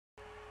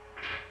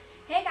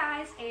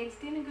guys, it's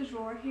Dina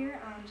Gazor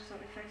here, and just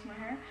let me fix my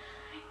hair.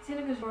 It's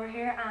Dina Gazor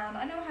here, and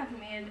I know I haven't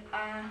made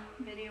a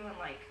video in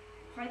like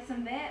quite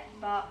some bit,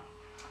 but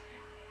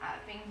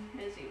I've been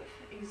busy with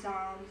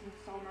exams and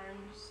summer and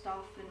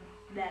stuff and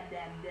blah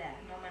blah blah.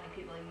 Not many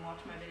people even watch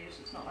my videos,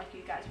 so it's not like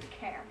you guys would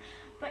care.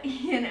 But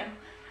you know,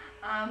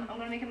 I'm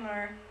gonna make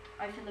another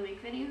outfit of the week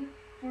video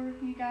for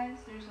you guys.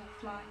 There's a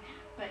fly,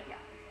 but yeah.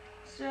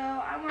 So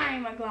I'm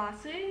wearing my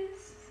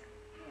glasses.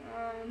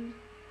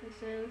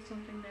 This is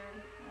something there,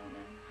 I don't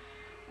know.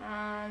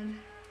 And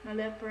my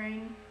lip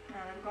ring, and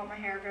I've got my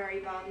hair very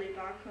badly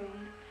back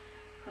home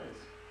because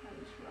I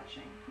was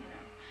rushing, you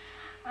know.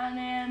 And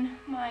then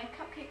my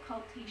Cupcake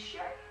Cult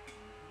t-shirt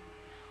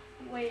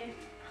with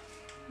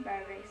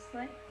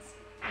bracelets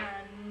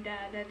and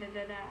light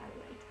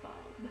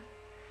bulb.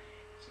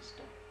 It's just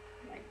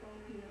a light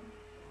bulb, you know.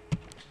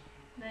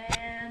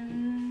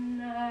 Then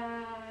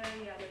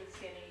yeah, the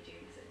skinny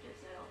jeans and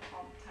just little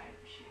pump type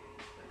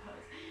shoes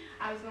because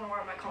I was gonna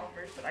wear my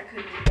Converse, but I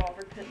couldn't be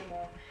bothered putting them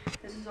on.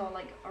 This is all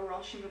like a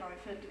rush of an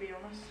outfit, to be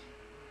honest.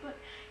 But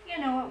you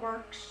know, it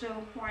works, so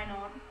why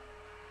not?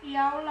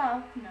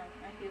 YOLO. No,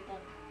 I hate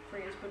that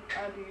phrase, but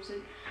I'll use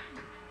it.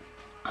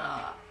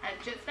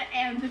 And just to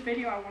end the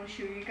video, I want to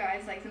show you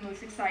guys like the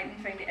most exciting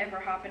thing to ever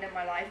happen in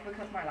my life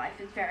because my life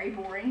is very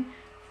boring.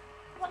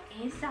 What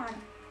is that?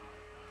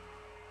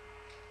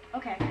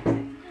 Okay,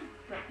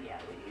 but yeah,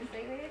 what do you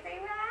say?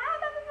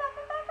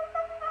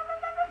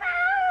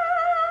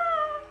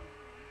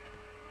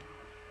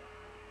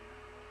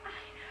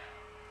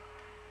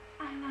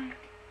 I like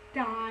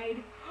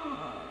died.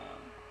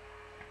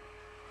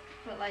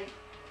 But like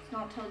it's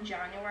not till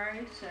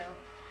January, so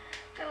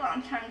got a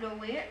long time to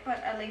wait,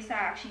 but at least I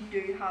actually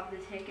do have the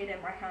ticket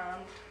in my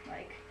hand.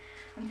 Like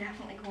I'm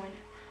definitely going.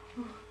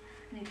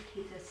 I need to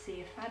keep this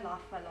safe. I'd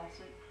laugh if I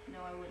lost it. No,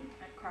 I wouldn't.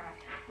 I'd cry.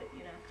 But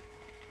you know.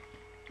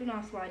 Don't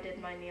ask why I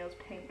did my nails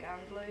pink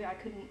and blue. I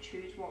couldn't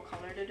choose what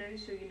colour to do,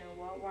 so you know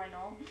what, why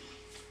not?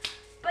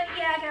 But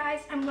yeah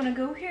guys, I'm gonna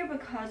go here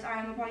because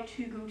I'm about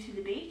to go to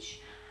the beach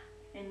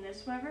in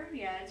this weather.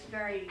 Yeah, it's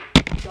very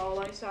dull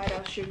outside.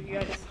 I'll show you.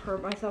 I just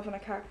hurt myself in a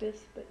cactus,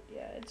 but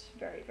yeah, it's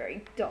very,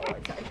 very dull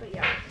outside. But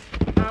yeah,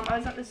 I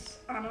was at this,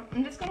 I'm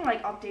just gonna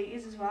like update you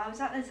as well. I was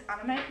at this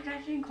anime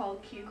convention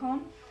called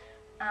QCon,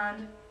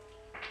 and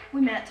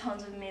we met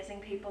tons of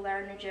amazing people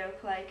there, no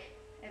joke. Like,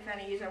 if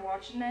any of you are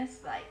watching this,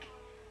 like,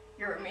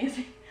 you're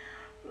amazing.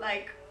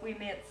 Like, we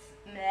met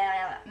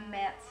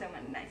so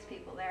many nice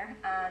people there,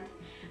 and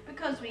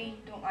because we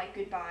don't like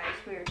goodbyes,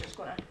 we're just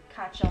gonna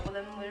catch up with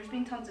them. There's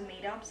been tons of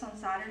meetups on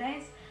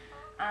Saturdays,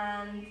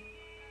 and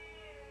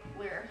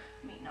we're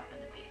meeting up at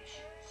the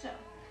beach. So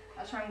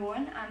that's where I'm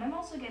going, and I'm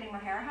also getting my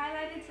hair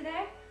highlighted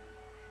today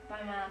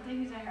by my auntie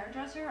who's a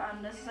hairdresser,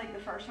 and this is like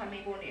the first time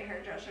me going to a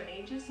hairdresser in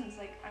ages since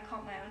like I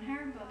cut my own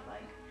hair, but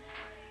like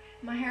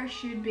my hair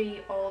should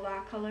be all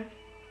that colour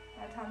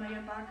by the time I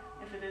get back.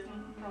 If it isn't,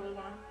 I'm probably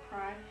gonna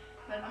cry.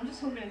 But I'm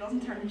just hoping it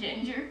doesn't turn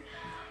ginger.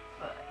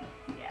 But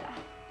yeah.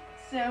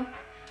 So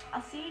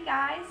I'll see you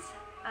guys,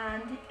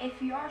 and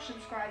if you are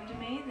subscribed to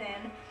me,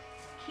 then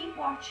keep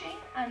watching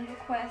and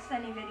request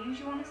any videos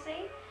you want to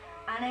see.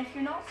 And if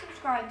you're not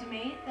subscribed to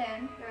me,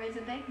 then there is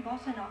a big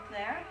button up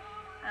there,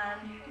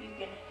 and you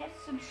can hit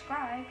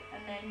subscribe,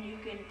 and then you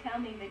can tell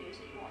me videos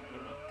that you want me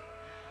to make.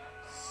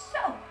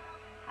 So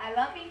I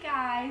love you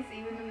guys,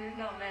 even though there's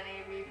not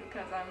many of you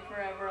because I'm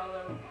forever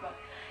alone, but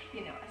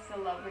you know, I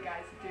still love the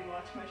guys that do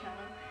watch my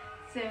channel.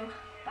 So